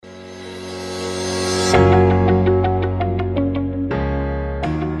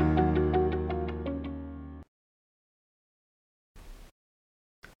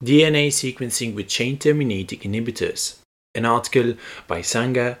DNA sequencing with chain-terminating inhibitors, an article by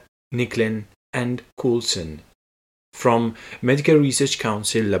Sanger, Nicklin, and Coulson, from Medical Research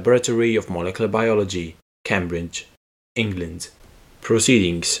Council Laboratory of Molecular Biology, Cambridge, England.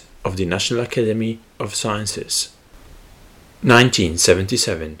 Proceedings of the National Academy of Sciences.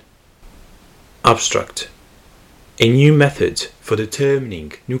 1977. Abstract. A new method for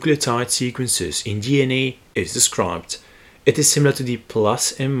determining nucleotide sequences in DNA is described. It is similar to the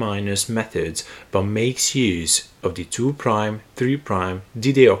plus and minus methods, but makes use of the 2', 3'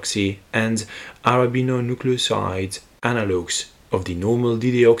 dideoxy and arabinonucleoside analogues of the normal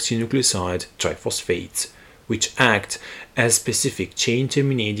deoxynucleoside triphosphates, which act as specific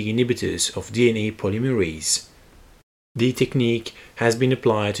chain-terminating inhibitors of DNA polymerase. The technique has been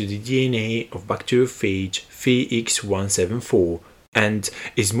applied to the DNA of bacteriophage VX174 and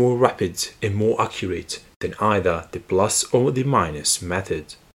is more rapid and more accurate than either the plus or the minus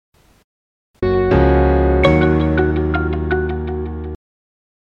method.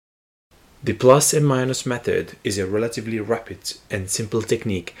 The plus and minus method is a relatively rapid and simple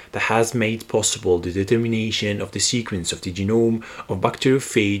technique that has made possible the determination of the sequence of the genome of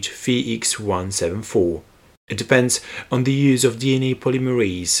bacteriophage VX174. It depends on the use of DNA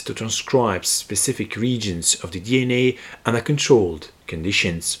polymerase to transcribe specific regions of the DNA under controlled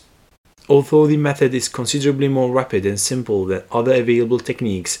conditions. Although the method is considerably more rapid and simple than other available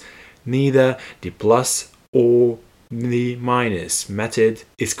techniques, neither the plus or the minus method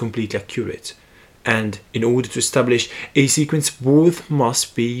is completely accurate, and in order to establish a sequence both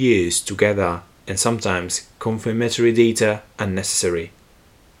must be used together, and sometimes confirmatory data are necessary.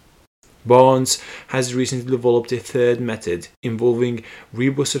 Barnes has recently developed a third method involving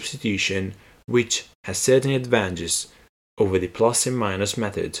ribosubstitution, which has certain advantages over the plus and minus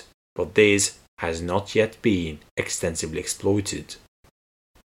method, but this has not yet been extensively exploited.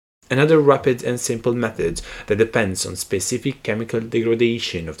 Another rapid and simple method that depends on specific chemical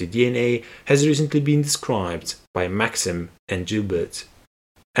degradation of the DNA has recently been described by Maxim and Gilbert,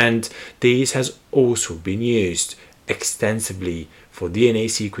 and this has also been used extensively for DNA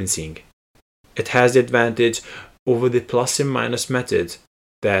sequencing. It has the advantage over the plus and minus method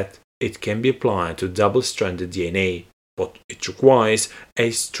that it can be applied to double-stranded DNA, but it requires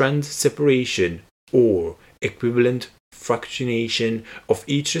a strand separation or equivalent fractionation of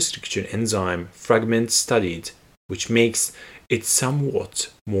each restriction enzyme fragment studied, which makes it somewhat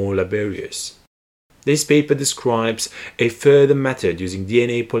more laborious. This paper describes a further method using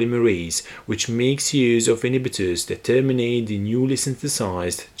DNA polymerase, which makes use of inhibitors that terminate the newly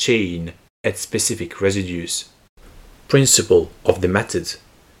synthesized chain at specific residues. Principle of the method.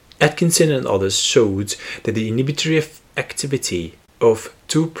 Atkinson and others showed that the inhibitory activity of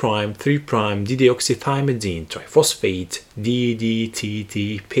 2', 3' dideoxythymidine triphosphate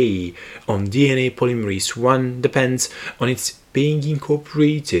DDTTP on DNA polymerase 1 depends on its being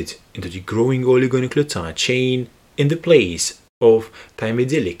incorporated into the growing oligonucleotide chain in the place of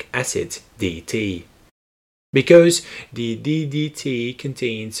thymidyllic acid DT. Because the DDT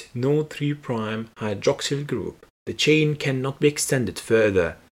contains no 3' hydroxyl group, the chain cannot be extended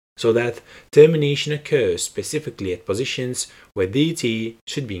further, so that termination occurs specifically at positions where DT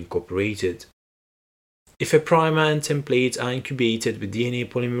should be incorporated. If a primer and template are incubated with DNA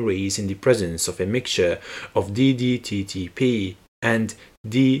polymerase in the presence of a mixture of DDTTP and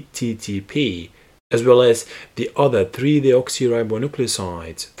DTTP, as well as the other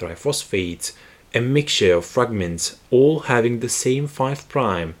 3-deoxyribonucleosides, triphosphates, a mixture of fragments all having the same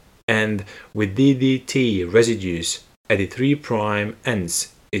 5' and with DDT residues at the 3'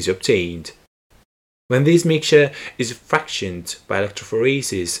 ends is obtained. When this mixture is fractioned by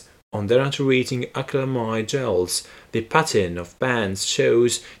electrophoresis on denaturating acrylamide gels, the pattern of bands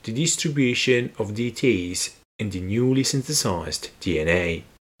shows the distribution of DTs in the newly synthesized DNA.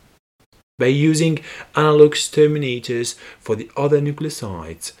 By using analogues terminators for the other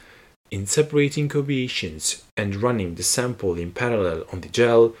nucleosides, in separating incubations and running the sample in parallel on the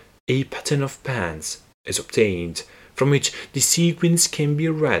gel, a pattern of bands is obtained, from which the sequence can be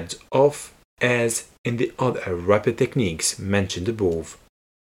read off as in the other rapid techniques mentioned above.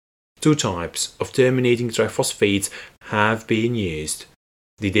 Two types of terminating triphosphates have been used: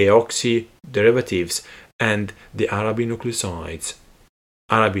 the deoxy derivatives and the arabinonucleosides.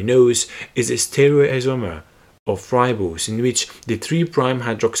 Arabinose is a stereoisomer of ribose in which the 3'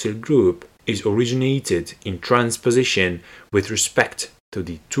 hydroxyl group is originated in transposition with respect to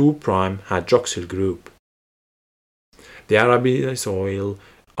the 2' hydroxyl group. The arabinosyl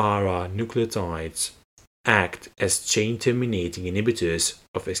ARA nucleotides act as chain-terminating inhibitors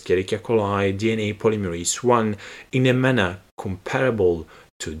of Escherichia coli DNA polymerase 1 in a manner comparable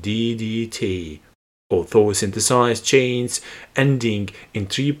to DDT, although synthesized chains ending in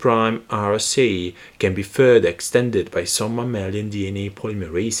 3' RC can be further extended by some mammalian DNA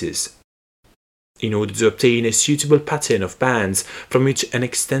polymerases. In order to obtain a suitable pattern of bands from which an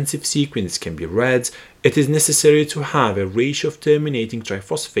extensive sequence can be read, it is necessary to have a ratio of terminating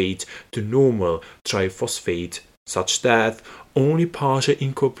triphosphate to normal triphosphate such that only partial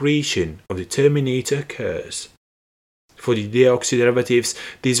incorporation of the terminator occurs. For the deoxy derivatives,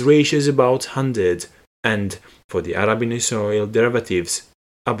 this ratio is about 100, and for the arabinonucleoside derivatives,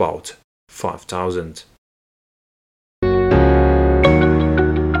 about 5000.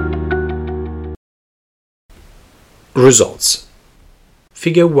 Results.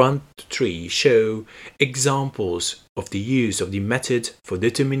 Figure 1 to 3 show examples of the use of the method for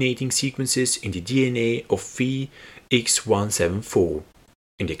determining sequences in the DNA of VX174.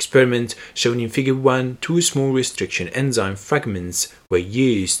 In the experiment shown in Figure 1, 2 small restriction enzyme fragments were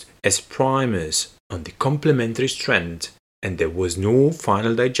used as primers on the complementary strand, and there was no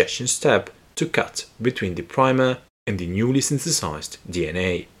final digestion step to cut between the primer and the newly synthesized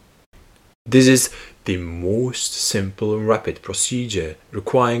DNA. This is the most simple and rapid procedure,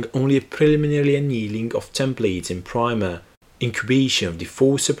 requiring only a preliminary annealing of templates in primer, incubation of the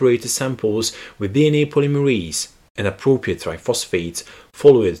 4 separated samples with DNA polymerase and appropriate triphosphates,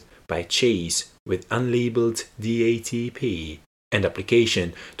 followed by chase with unlabeled DATP and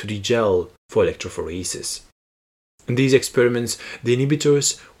application to the gel for electrophoresis. In these experiments, the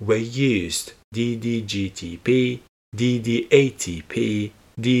inhibitors were used DDGTP, DDATP,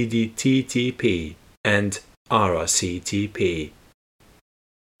 DDTTP, and RRCTP.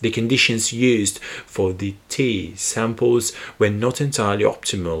 The conditions used for the T samples were not entirely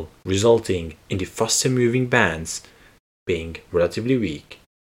optimal, resulting in the faster moving bands being relatively weak.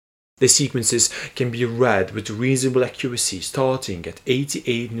 The sequences can be read with reasonable accuracy starting at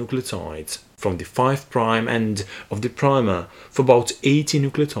 88 nucleotides from the 5' end of the primer for about 80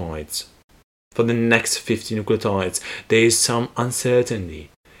 nucleotides. For the next 50 nucleotides, there is some uncertainty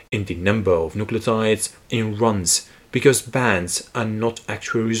in the number of nucleotides in runs because bands are not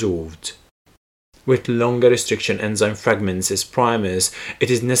actually resolved. With longer restriction enzyme fragments as primers,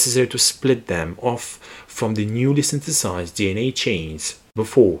 it is necessary to split them off from the newly synthesized DNA chains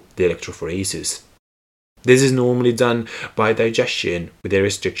before the electrophoresis. This is normally done by digestion with a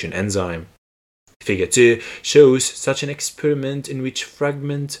restriction enzyme. Figure 2 shows such an experiment in which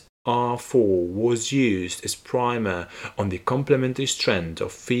fragment R4 was used as primer on the complementary strand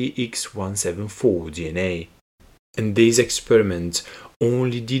of VX174 DNA. In this experiment,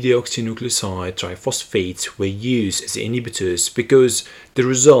 only dideoxynucleoside triphosphates were used as inhibitors because the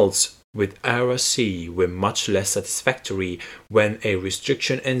results with RRC were much less satisfactory when a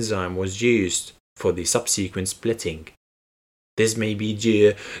restriction enzyme was used for the subsequent splitting. This may be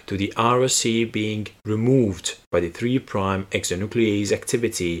due to the RRC being removed by the 3' exonuclease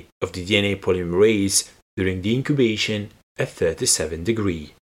activity of the DNA polymerase during the incubation at 37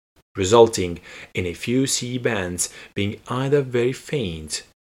 degrees, resulting in a few C bands being either very faint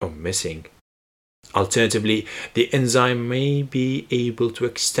or missing. Alternatively, the enzyme may be able to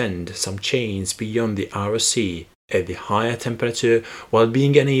extend some chains beyond the RRC at the higher temperature while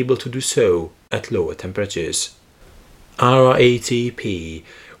being unable to do so at lower temperatures. RATP,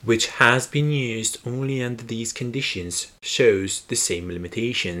 which has been used only under these conditions, shows the same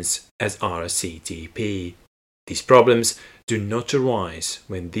limitations as RCTP. These problems do not arise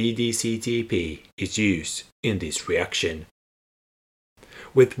when DDCTP is used in this reaction.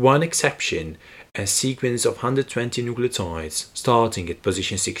 With one exception, a sequence of 120 nucleotides starting at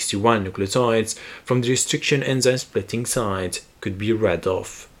position 61 nucleotides from the restriction enzyme splitting site could be read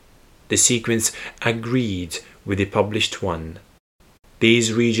off. The sequence agreed with the published one.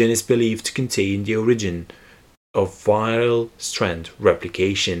 This region is believed to contain the origin of viral strand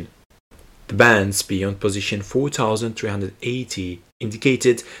replication. The bands beyond position 4380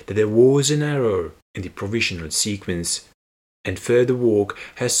 indicated that there was an error in the provisional sequence, and further work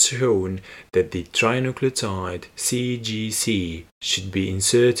has shown that the trinucleotide CGC should be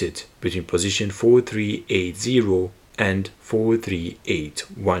inserted between position 4380 and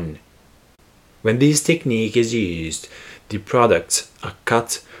 4381. When this technique is used, the products are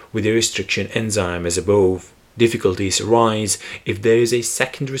cut with a restriction enzyme as above. Difficulties arise if there is a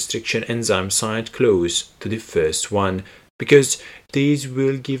second restriction enzyme site close to the first one, because these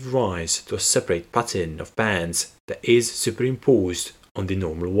will give rise to a separate pattern of bands that is superimposed on the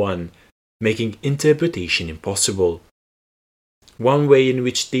normal one, making interpretation impossible. One way in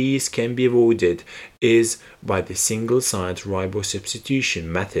which these can be avoided is by the single-site ribosubstitution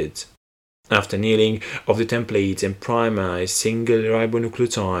method. After annealing of the template and primer, a single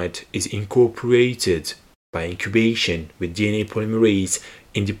ribonucleotide is incorporated by incubation with DNA polymerase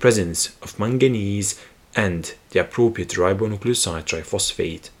in the presence of manganese and the appropriate ribonucleoside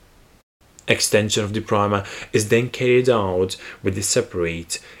triphosphate. Extension of the primer is then carried out with the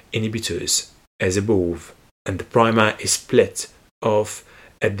separate inhibitors as above, and the primer is split off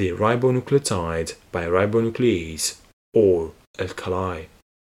at the ribonucleotide by ribonuclease or alkali.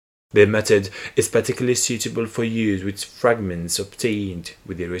 The method is particularly suitable for use with fragments obtained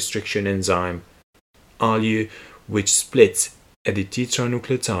with the restriction enzyme ALU, which splits at the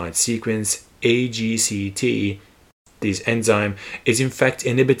tetranucleotide sequence AGCT. This enzyme is in fact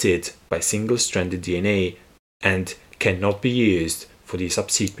inhibited by single-stranded DNA and cannot be used for the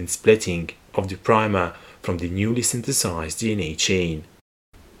subsequent splitting of the primer from the newly synthesized DNA chain.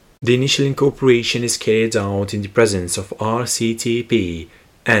 The initial incorporation is carried out in the presence of RCTP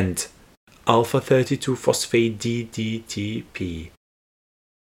and alpha-32-phosphate DDTP.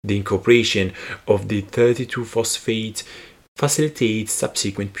 The incorporation of the 32-phosphate facilitates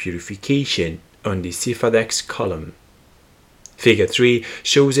subsequent purification on the CFADEX column. Figure 3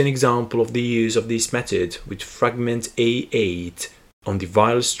 shows an example of the use of this method with fragment A8 on the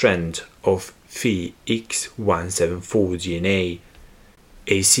viral strand of Phi-X174 DNA.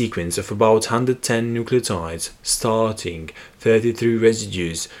 A sequence of about 110 nucleotides starting 33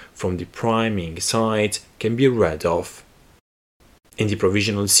 residues from the priming site can be read off. In the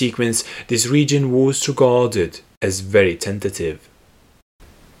provisional sequence, this region was regarded as very tentative.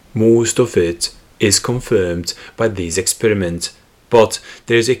 Most of it is confirmed by this experiment, but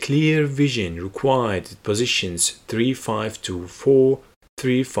there is a clear vision required at positions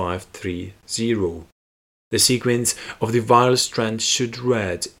 3524-3530. The sequence of the viral strand should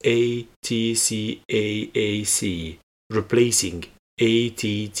read ATCAAC, replacing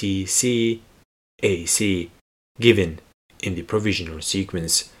ATTCAC, given in the provisional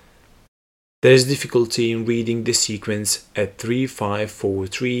sequence. There is difficulty in reading the sequence at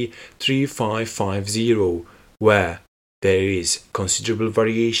 3543-3550, where there is considerable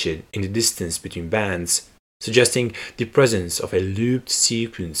variation in the distance between bands, suggesting the presence of a looped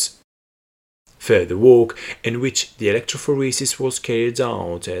sequence. Further work, in which the electrophoresis was carried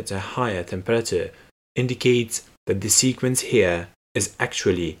out at a higher temperature, indicates that the sequence here is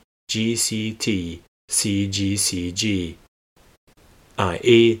actually GCT-CGCG,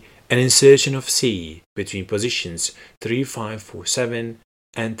 i.e. an insertion of C between positions 3547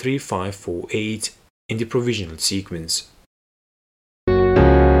 and 3548 in the provisional sequence.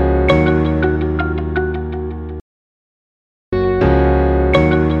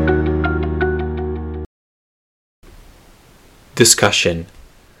 Discussion.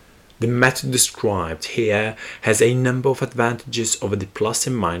 The method described here has a number of advantages over the plus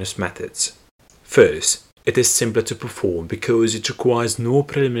and minus methods. First, it is simpler to perform because it requires no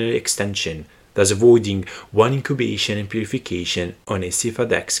preliminary extension, thus avoiding one incubation and purification on a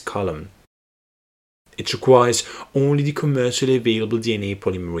CFADEX column. It requires only the commercially available DNA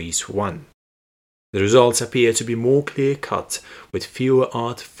polymerase 1. The results appear to be more clear-cut with fewer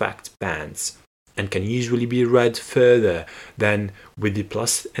artifact bands, and can usually be read further than with the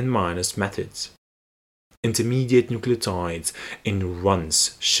plus and minus methods. Intermediate nucleotides in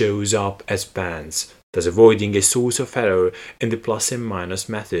runs shows up as bands, thus avoiding a source of error in the plus and minus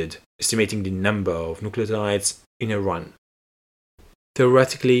method, estimating the number of nucleotides in a run.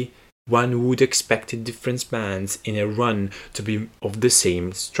 Theoretically, one would expect the different bands in a run to be of the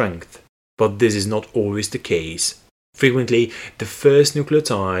same strength, but this is not always the case. Frequently, the first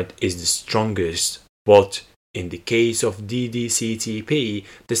nucleotide is the strongest, but in the case of DDCTP,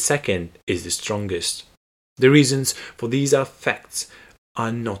 the second is the strongest. The reasons for these effects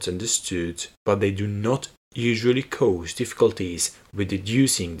are not understood, but they do not usually cause difficulties with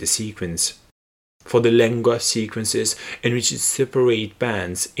deducing the sequence. For the longer sequences in which separate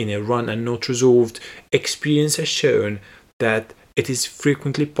bands in a run are not resolved, experience has shown that it is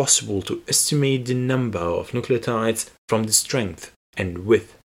frequently possible to estimate the number of nucleotides from the strength and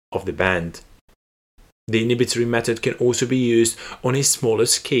width of the band. The inhibitory method can also be used on a smaller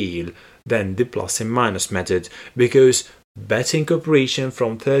scale than the plus and minus method because better incorporation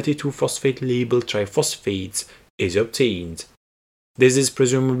from 32-phosphate labeled triphosphates is obtained. This is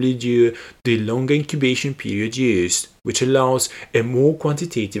presumably due to the longer incubation period used, which allows a more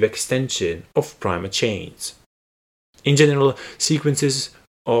quantitative extension of primer chains. In general, sequences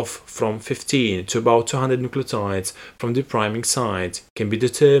of from 15 to about 200 nucleotides from the priming site can be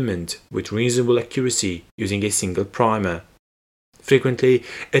determined with reasonable accuracy using a single primer. Frequently,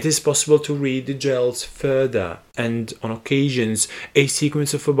 it is possible to read the gels further, and on occasions, a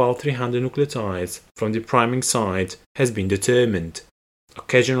sequence of about 300 nucleotides from the priming site has been determined.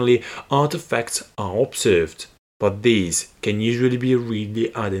 Occasionally, artifacts are observed, but these can usually be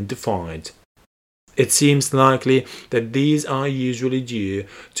readily identified. It seems likely that these are usually due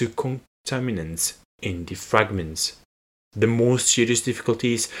to contaminants in the fragments. The most serious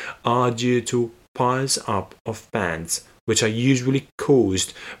difficulties are due to piles up of bands, which are usually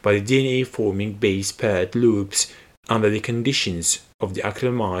caused by the DNA forming base paired loops under the conditions of the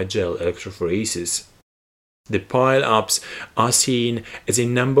acrylamide gel electrophoresis. The pile-ups are seen as a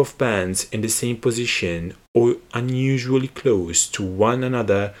number of bands in the same position or unusually close to one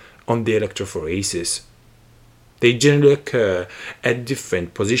another on the electrophoresis. They generally occur at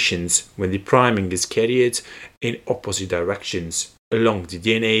different positions when the priming is carried in opposite directions along the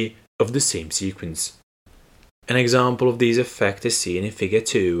DNA of the same sequence. An example of this effect is seen in Figure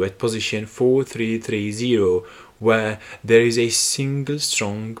 2 at position 4330, where there is a single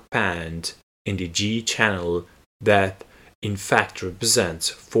strong band in the G channel that in fact represents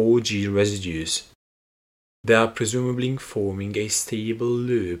 4 G residues. They are presumably forming a stable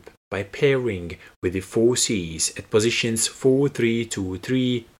loop by pairing with the 4 Cs at positions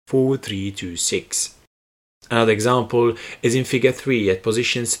 4323, 4326. Another example is in Figure 3 at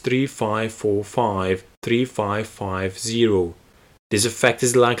positions 3545, 3550. This effect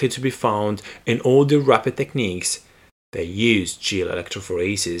is likely to be found in all the rapid techniques that use gel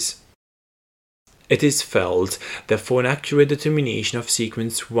electrophoresis. It is felt that for an accurate determination of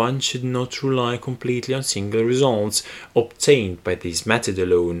sequence, one should not rely completely on single results obtained by this method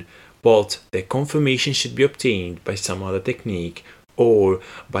alone, but that confirmation should be obtained by some other technique or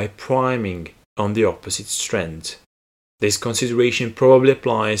by priming on the opposite strand. This consideration probably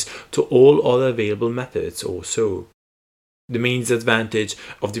applies to all other available methods also. The main disadvantage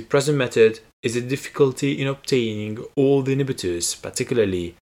of the present method is the difficulty in obtaining all the inhibitors,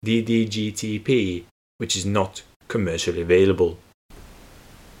 particularly DDGTP, which is not commercially available.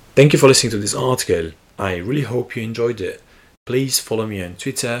 Thank you for listening to this article. I really hope you enjoyed it. Please follow me on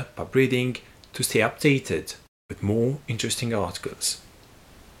Twitter, PubReading, to stay updated with more interesting articles.